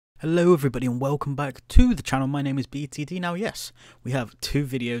Hello everybody and welcome back to the channel. My name is BTD. Now yes, we have two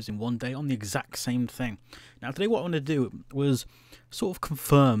videos in one day on the exact same thing. Now today what I want to do was sort of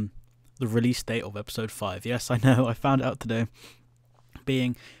confirm the release date of episode 5. Yes, I know, I found out today.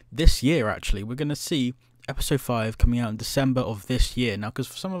 Being this year actually, we're going to see episode 5 coming out in December of this year. Now because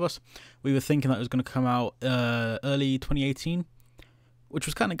for some of us, we were thinking that it was going to come out early 2018, which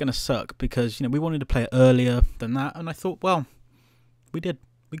was kind of going to suck because, you know, we wanted to play it earlier than that, and I thought, well, we did.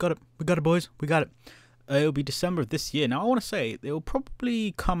 We got it, boys. We got it. It'll be December of this year. Now, I want to say it'll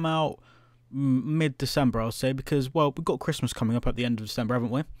probably come out mid-December, I'll say, because, well, we've got Christmas coming up at the end of December, haven't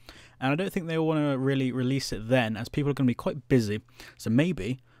we? And I don't think they'll want to really release it then, as people are going to be quite busy. So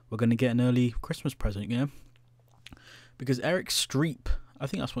maybe we're going to get an early Christmas present, you know? Because Eric Streep, I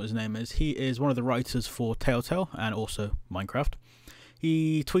think that's what his name is, he is one of the writers for Telltale and also Minecraft.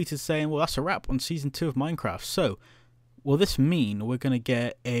 He tweeted saying, well, that's a wrap on Season 2 of Minecraft. So, will this mean we're going to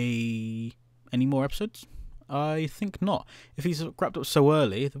get any more episodes? I think not. If he's wrapped up so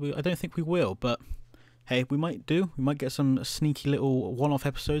early, I don't think we will. But hey, we might do. We might get some sneaky little one-off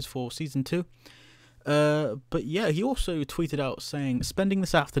episodes for Season 2. But yeah, he also tweeted out saying, spending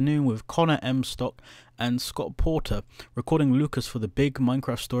this afternoon with Connor M. Stock and Scott Porter, recording Lucas for the big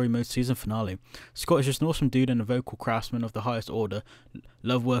Minecraft Story Mode season finale. Scott is just an awesome dude and a vocal craftsman of the highest order.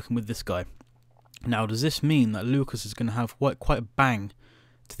 Love working with this guy. Now, does this mean that Lucas is going to have quite a bang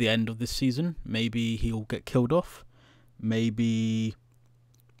to the end of this season? Maybe he'll get killed off. Maybe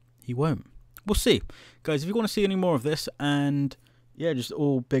he won't. We'll see. Guys, if you want to see any more of this and, yeah, just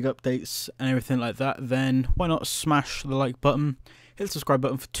all big updates and everything like that, then why not smash the like button, hit the subscribe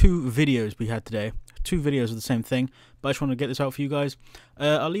button for 2 videos we had today. 2 videos of the same thing, but I just want to get this out for you guys.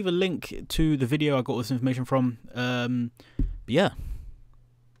 I'll leave a link to the video I got all this information from. But yeah,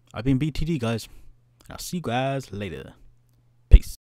 I've been BTD, guys. I'll see you guys later.